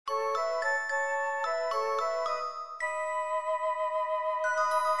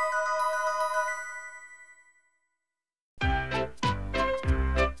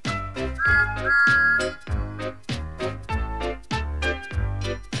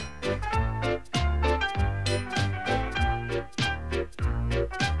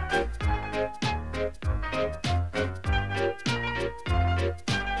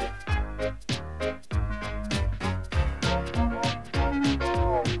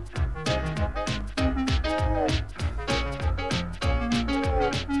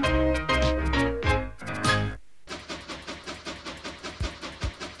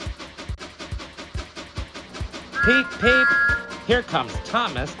Peep, peep! Here comes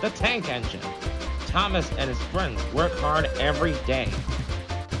Thomas the Tank Engine. Thomas and his friends work hard every day.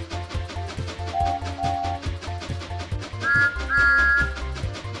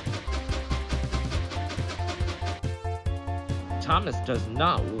 Thomas does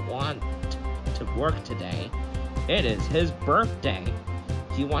not want to work today. It is his birthday.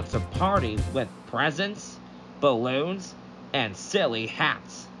 He wants a party with presents, balloons, and silly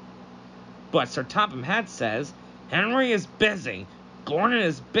hats. But Sir Topham Hatt says, Henry is busy, Gordon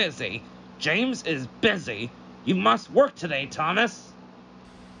is busy, James is busy. You must work today, Thomas.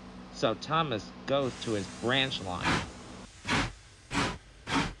 So Thomas goes to his branch line.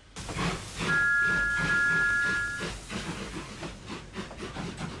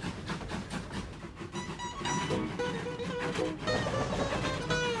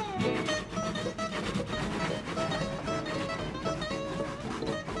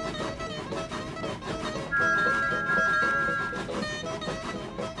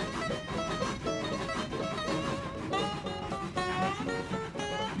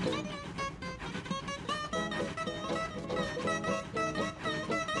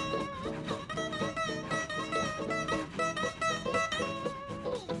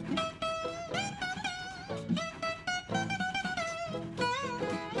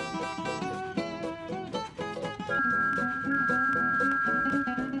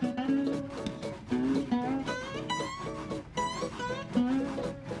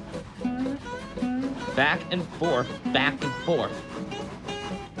 Back and forth, back and forth.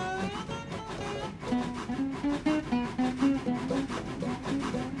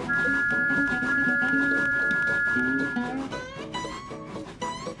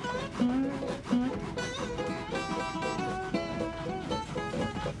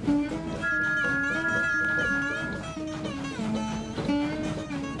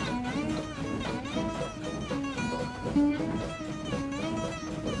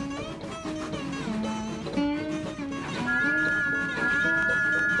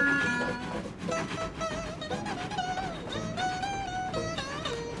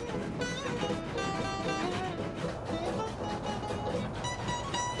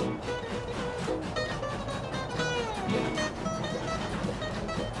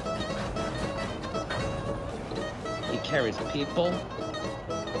 He carries people.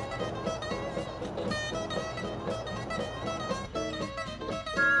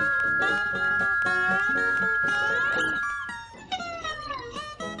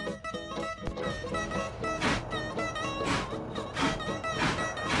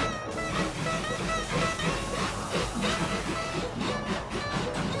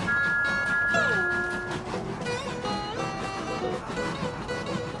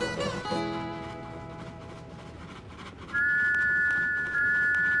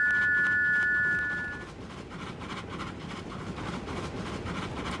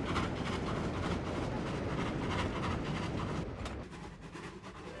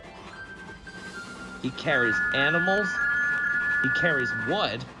 He carries animals. He carries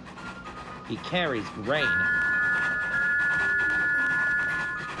wood. He carries rain.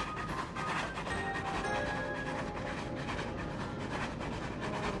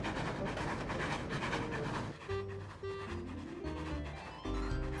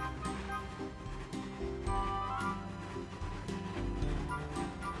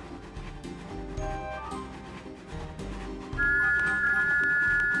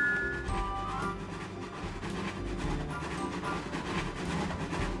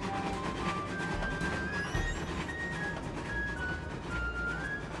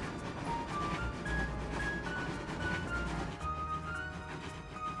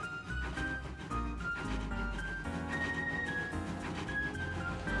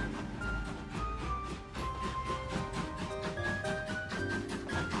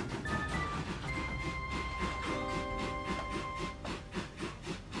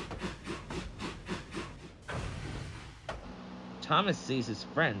 Thomas sees his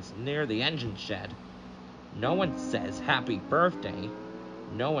friends near the engine shed. No one says happy birthday.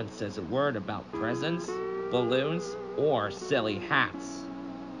 No one says a word about presents, balloons, or silly hats.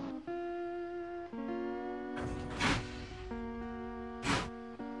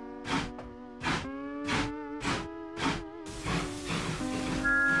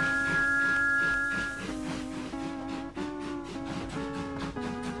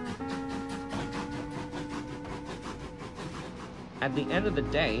 At the end of the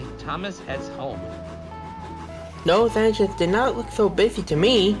day, Thomas heads home. Those engines did not look so busy to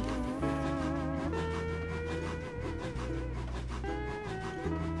me.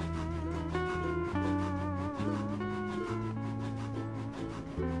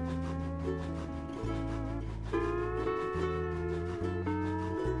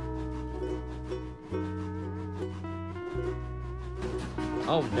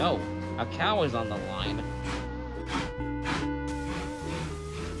 Oh no, a cow is on the line.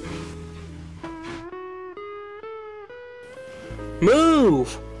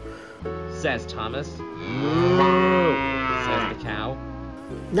 Move! Says Thomas. Moo! Says the cow.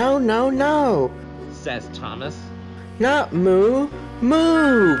 No, no, no! Says Thomas. Not moo!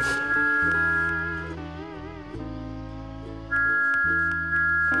 Move!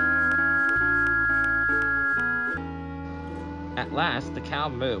 At last, the cow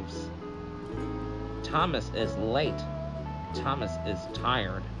moves. Thomas is late. Thomas is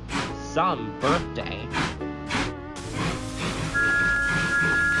tired. Some birthday.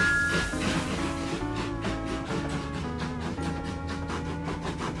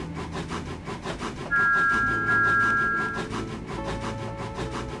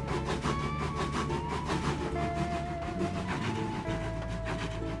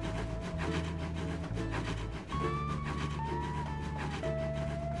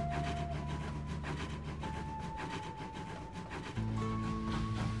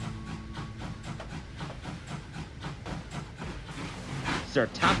 Sir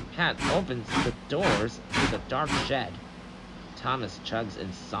Top Hat opens the doors to the dark shed. Thomas chugs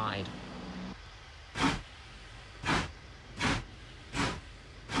inside.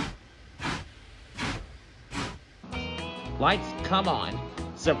 Lights come on.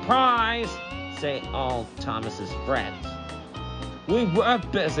 Surprise! Say all Thomas's friends. We were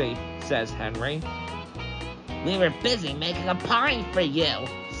busy, says Henry. We were busy making a party for you,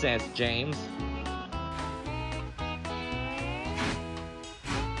 says James.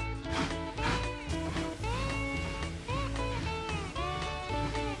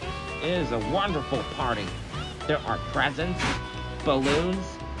 It is a wonderful party. There are presents, balloons,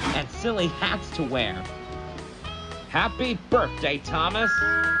 and silly hats to wear. Happy birthday, Thomas!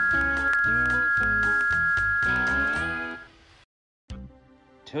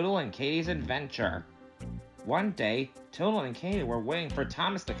 Toodle and Katie's adventure. One day, Toodle and Katie were waiting for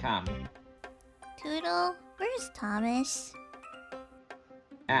Thomas to come. Toodle, where's Thomas?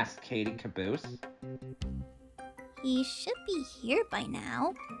 Asked Katie Caboose. He should be here by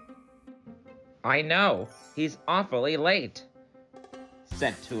now. I know, he's awfully late,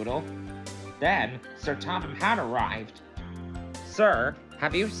 said Toodle. Then Sir Topham Hatt arrived. Sir,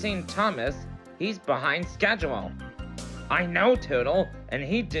 have you seen Thomas? He's behind schedule. I know, Toodle, and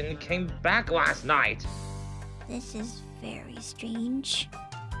he didn't came back last night, This is very strange.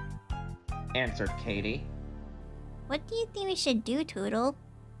 answered Katie. What do you think we should do, Toodle?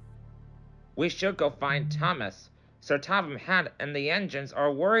 We should go find Thomas. Sir Topham Hatt and the engines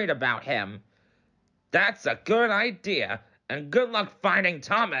are worried about him. That's a good idea, and good luck finding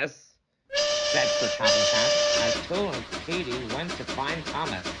Thomas, said Sir Topham Hatt as Toodle and Katie went to find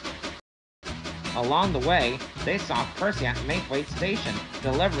Thomas. Along the way, they saw Percy at Maithwaite Station,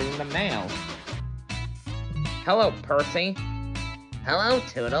 delivering the mail. Hello, Percy. Hello,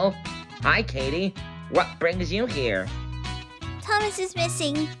 Toodle. Hi, Katie. What brings you here? Thomas is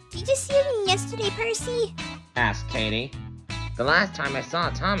missing. Did you see him yesterday, Percy? Asked Katie. The last time I saw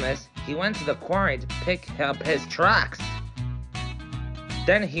Thomas, he went to the quarry to pick up his trucks.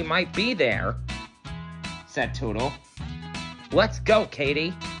 Then he might be there, said Toodle. Let's go,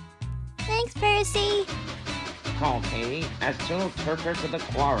 Katie, Thanks, Percy. called Katie as Toodle took her to the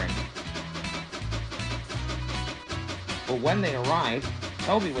quarry. But when they arrived,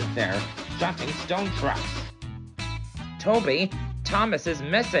 Toby was there, shunting stone trucks. Toby, Thomas is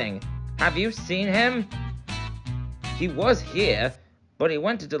missing. Have you seen him? He was here, but he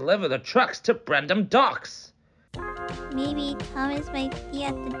went to deliver the trucks to Brendam Docks, Maybe Thomas might be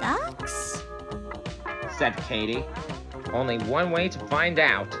at the docks? said Katie. Only one way to find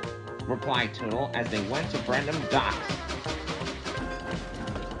out, replied Toodle as they went to Brendam Docks.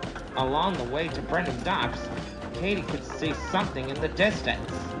 Along the way to Brendam Docks, Katie could see something in the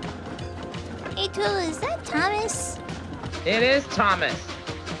distance. Hey, Toodle, is that Thomas? It is Thomas,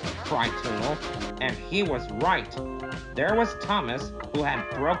 cried Toodle, and he was right. There was Thomas, who had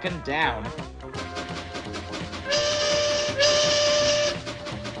broken down.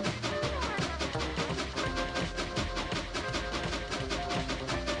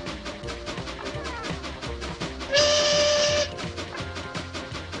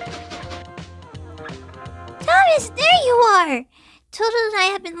 Thomas, there you are! Toodle and I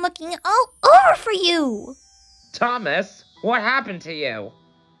have been looking all over for you! Thomas, what happened to you?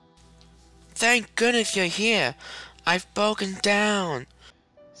 Thank goodness you're here. I've broken down.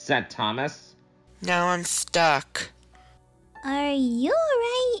 Said Thomas. Now I'm stuck. Are you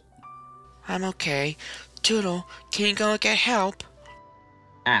alright? I'm okay. Toodle, can you go get help?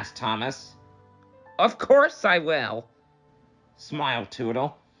 Asked Thomas. Of course I will, smiled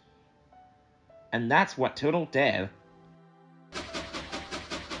Tootle. And that's what Tootle did.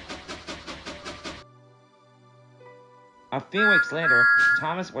 A few weeks later,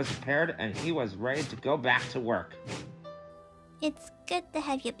 Thomas was prepared and he was ready to go back to work. It's good to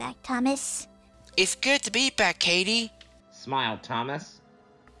have you back, Thomas. It's good to be back, Katie. Smiled Thomas.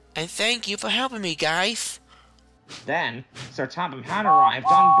 And thank you for helping me, guys. Then, Sir Topham Hatt arrived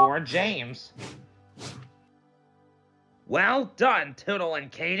on board James. Well done, Tootle and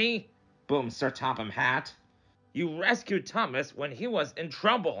Katie, boomed Sir Topham Hatt. You rescued Thomas when he was in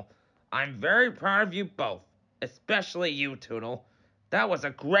trouble. I'm very proud of you both, especially you, Tootle. That was a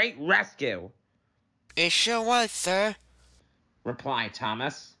great rescue. It sure was, sir, replied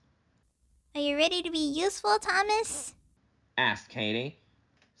Thomas. Are you ready to be useful, Thomas? Asked Katie.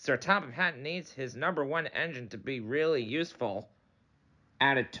 Sir Topham Hatt needs his #1 engine to be really useful,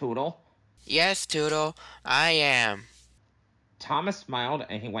 added Tootle. Yes, Tootle, I am. Thomas smiled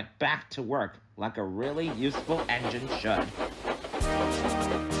and he went back to work like a really useful engine should.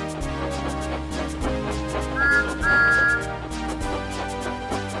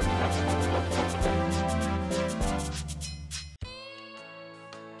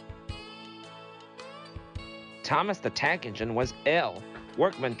 Thomas the Tank Engine was ill.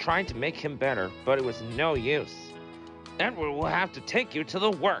 Workmen tried to make him better, but it was no use. Edward will have to take you to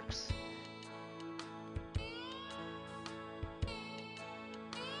the works.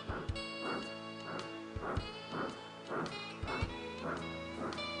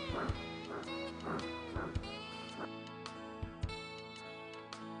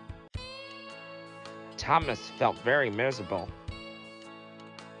 Thomas felt very miserable.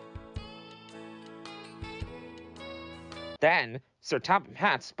 Then, Sir Topham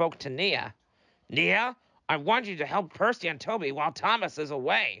Hatt spoke to Nia. Nia, I want you to help Percy and Toby while Thomas is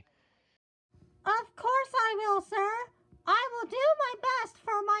away. Of course I will, sir. I will do my best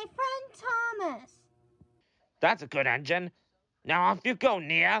for my friend Thomas. That's a good engine. Now off you go,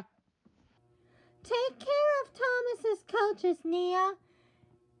 Nia. Take care of Thomas's coaches, Nia.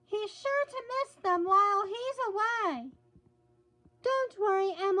 He's sure to miss them while he's away. Don't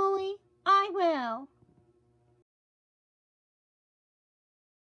worry, Emily. I will.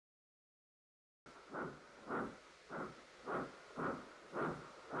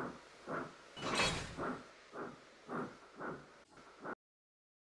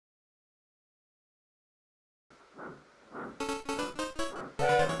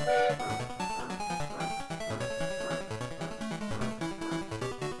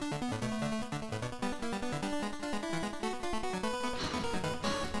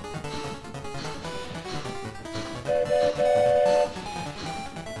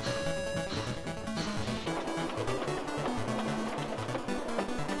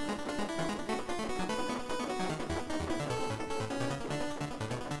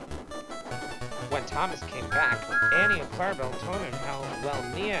 When Thomas came back, Annie and Clarabelle told him how well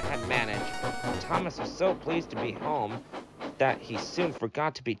Nia had managed. Thomas was so pleased to be home that he soon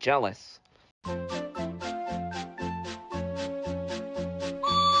forgot to be jealous.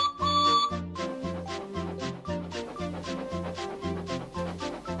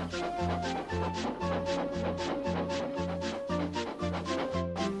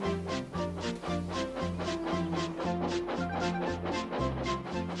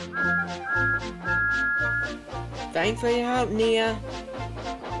 Thanks for your help, Nia.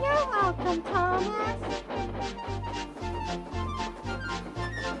 You're welcome, Thomas.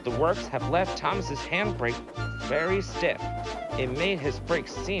 The works have left Thomas's handbrake very stiff. It made his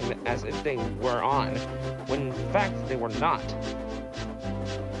brakes seem as if they were on, when in fact they were not.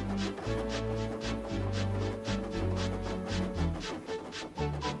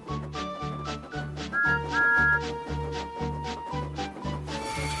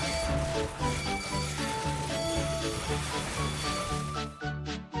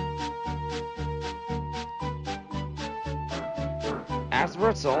 As a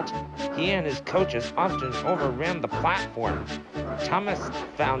result, he and his coaches often overran the platform. Thomas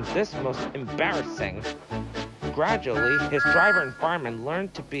found this most embarrassing. Gradually, his driver and fireman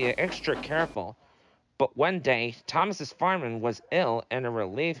learned to be extra careful. But one day, Thomas's fireman was ill and a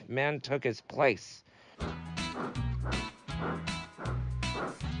relief man took his place.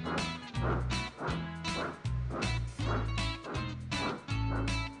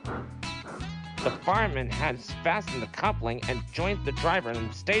 The fireman had fastened the coupling and joined the driver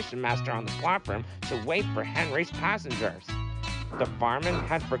and station master on the platform to wait for Henry's passengers. The fireman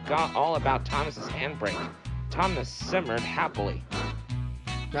had forgot all about Thomas's handbrake. Thomas simmered happily.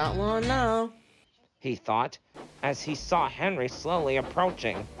 Not long now, He thought, as he saw Henry slowly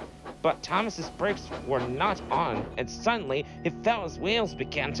approaching. But Thomas's brakes were not on, and suddenly he felt his wheels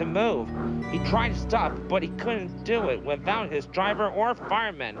began to move. He tried to stop, but he couldn't do it without his driver or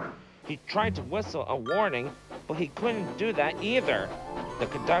fireman. He tried to whistle a warning, but he couldn't do that either. The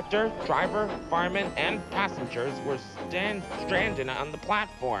conductor, driver, fireman, and passengers were stranded on the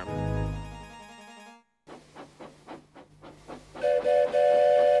platform.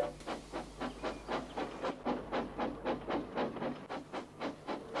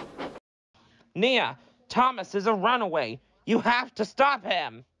 Nia, Thomas is a runaway. You have to stop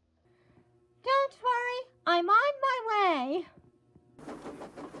him. Don't worry, I'm on my way.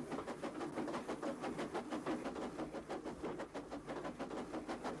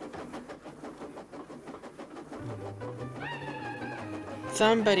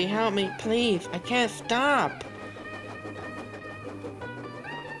 Somebody help me, please. I can't stop.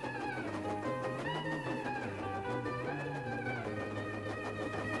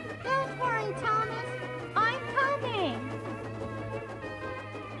 Don't worry, Thomas. I'm coming.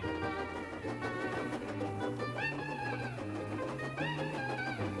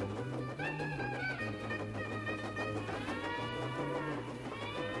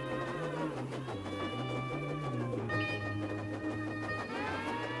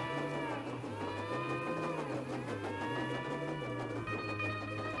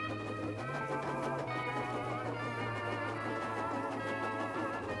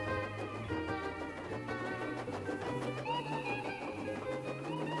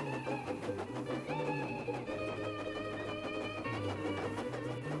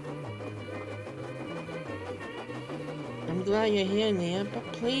 I'm glad you're here, Nia,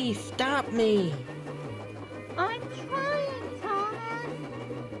 but please stop me. I'm trying, Thomas.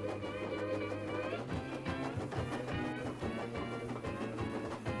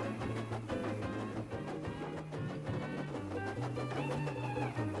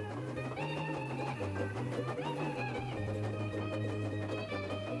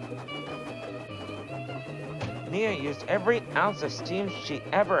 Nia used every ounce of steam she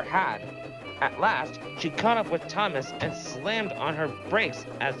ever had. At last, she caught up with Thomas and slammed on her brakes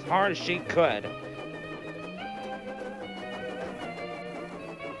as hard as she could.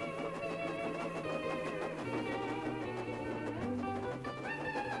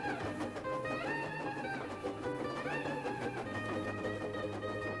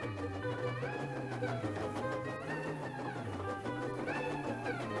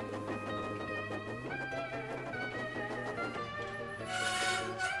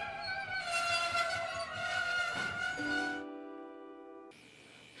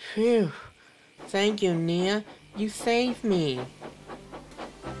 Phew. Thank you, Nia. You saved me.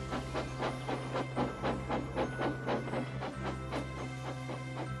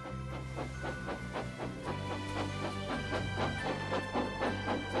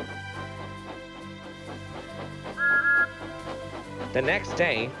 The next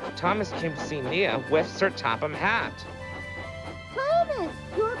day, Thomas came to see Nia with Sir Topham Hatt. Thomas,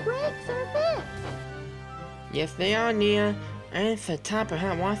 your brakes are fixed. Yes, they are, Nia. And Sir Topham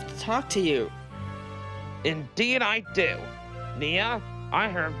Hatt wants to talk to you. Indeed I do. Nia, I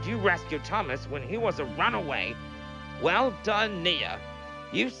heard you rescued Thomas when he was a runaway. Well done, Nia.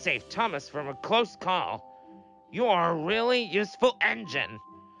 You saved Thomas from a close call. You are a really useful engine.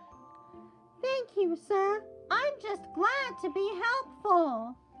 Thank you, sir. I'm just glad to be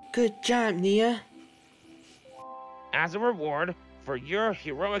helpful. Good job, Nia. As a reward for your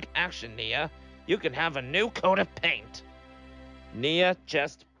heroic action, Nia, you can have a new coat of paint. Nia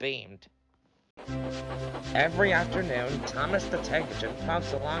just beamed. Every afternoon, Thomas the Tank Engine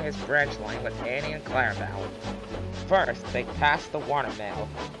pumps along his branch line with Annie and Clarabelle. First, they pass the watermill.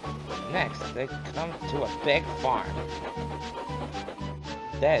 Next, they come to a big farm.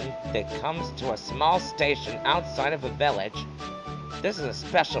 Then, they come to a small station outside of a village. This is a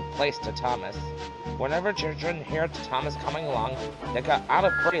special place to Thomas. Whenever children hear Thomas coming along, they get out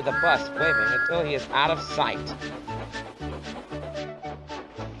of the bus waving until he is out of sight.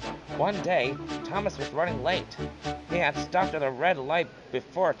 One day, Thomas was running late. He had stopped at a red light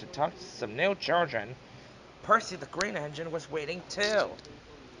before to talk to some new children. Percy the Green Engine was waiting too.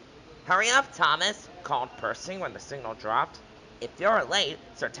 "Hurry up, Thomas," called Percy when the signal dropped. "If you're late,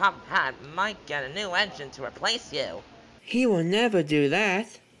 Sir Topham Hatt might get a new engine to replace you." He will never do that,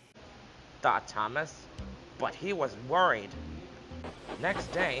 thought Thomas, but he was worried.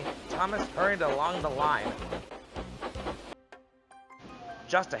 Next day, Thomas hurried along the line.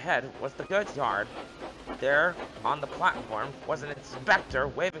 Just ahead was the goods yard. There, on the platform, was an inspector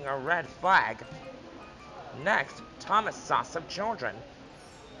waving a red flag. Next, Thomas saw some children.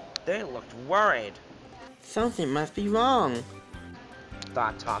 They looked worried. Something must be wrong.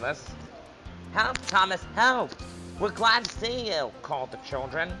 thought Thomas. "Help, Thomas, help! We're glad to see you," called the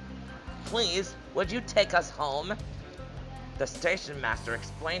children. "Please, would you take us home?" The station master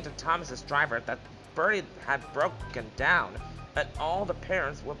explained to Thomas's driver that Bertie had broken down, and all the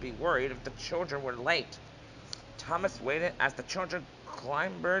parents would be worried if the children were late. Thomas waited as the children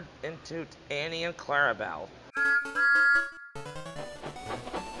clambered into Annie and Clarabelle.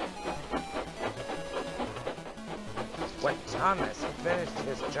 When Thomas finished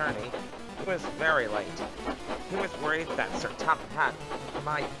his journey, he was very late. He was worried that Sir Topham Hatt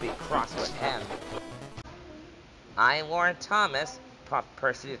might be cross with him. "I warned Thomas," puffed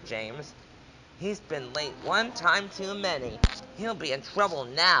Percy to James. "He's been late one time too many. He'll be in trouble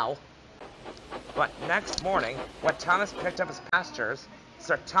now." But next morning, when Thomas picked up his passengers,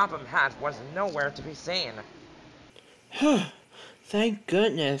 Sir Topham Hatt was nowhere to be seen. Thank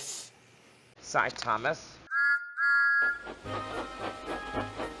goodness, sighed Thomas.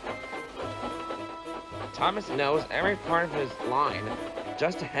 Thomas knows every part of his line.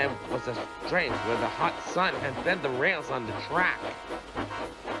 Just ahead was a strait where the hot sun had bent the rails on the track.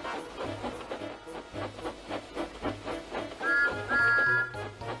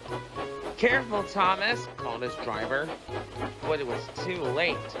 "Careful, Thomas," called his driver, but it was too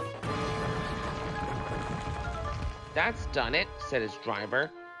late. "That's done it," said his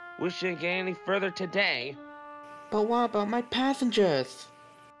driver. "We shouldn't get any further today." but what about my passengers?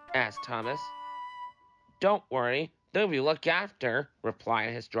 asked Thomas. "Don't worry, they'll be looked after,"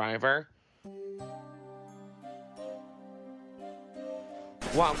 replied his driver.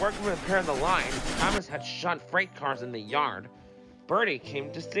 While working to repair the line, Thomas had shut freight cars in the yard. Bertie came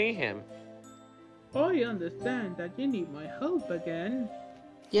to see him. "I understand that you need my help again."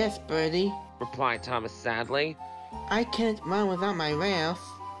 Yes, Bertie. Replied Thomas sadly. I can't run without my rails.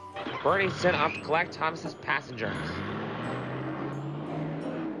 Bertie set off to collect Thomas's passengers.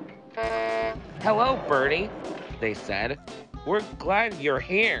 "Hello, Bertie," they said. "We're glad you're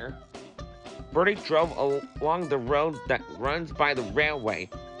here." Bertie drove along the road that runs by the railway.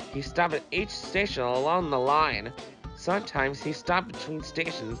 He stopped at each station along the line. Sometimes he stopped between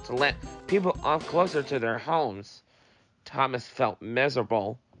stations to let people off closer to their homes. Thomas felt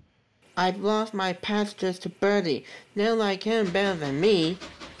miserable. I've lost my passengers to Bertie. They'll like him better than me.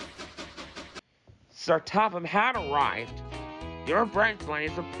 Sir Topham had arrived. "Your branch line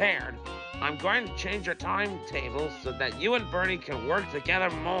is repaired. I'm going to change your timetable so that you and Bertie can work together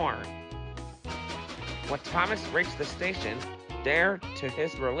more." When Thomas reached the station, there, to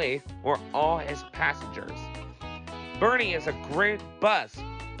his relief, were all his passengers. "Bertie is a great bus,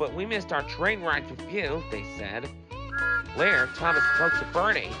 but we missed our train ride with you," they said. Later, Thomas spoke to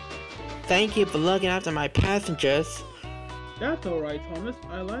Bertie. Thank you for looking after my passengers. "That's alright, Thomas.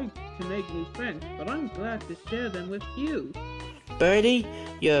 I like to make new friends, but I'm glad to share them with you." Bertie,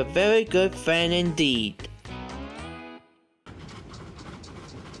 you're a very good friend indeed.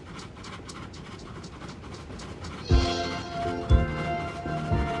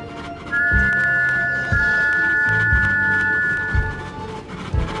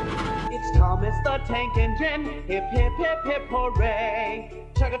 It's Thomas the Tank Engine, hip hip hip hip hooray!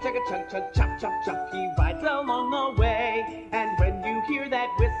 Chugga chugga chug chug chop chop chop, he rides along the way. And when you hear that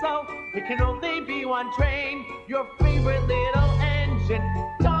whistle, it can only be one train. Your favorite little engine,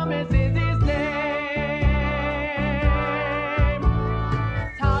 Thomas is his name.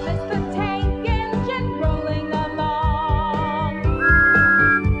 Thomas the Tank Engine rolling along.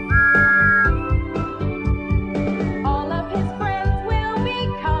 All of his friends will be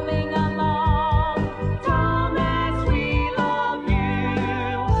coming along. Thomas, we love you.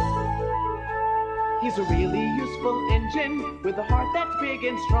 He's a really useful engine with a heart that's big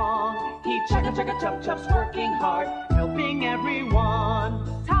and strong. He chugga chugga chop chops, working hard, helping everyone.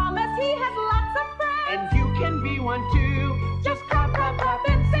 Thomas, he has lots of friends. And you can be one too.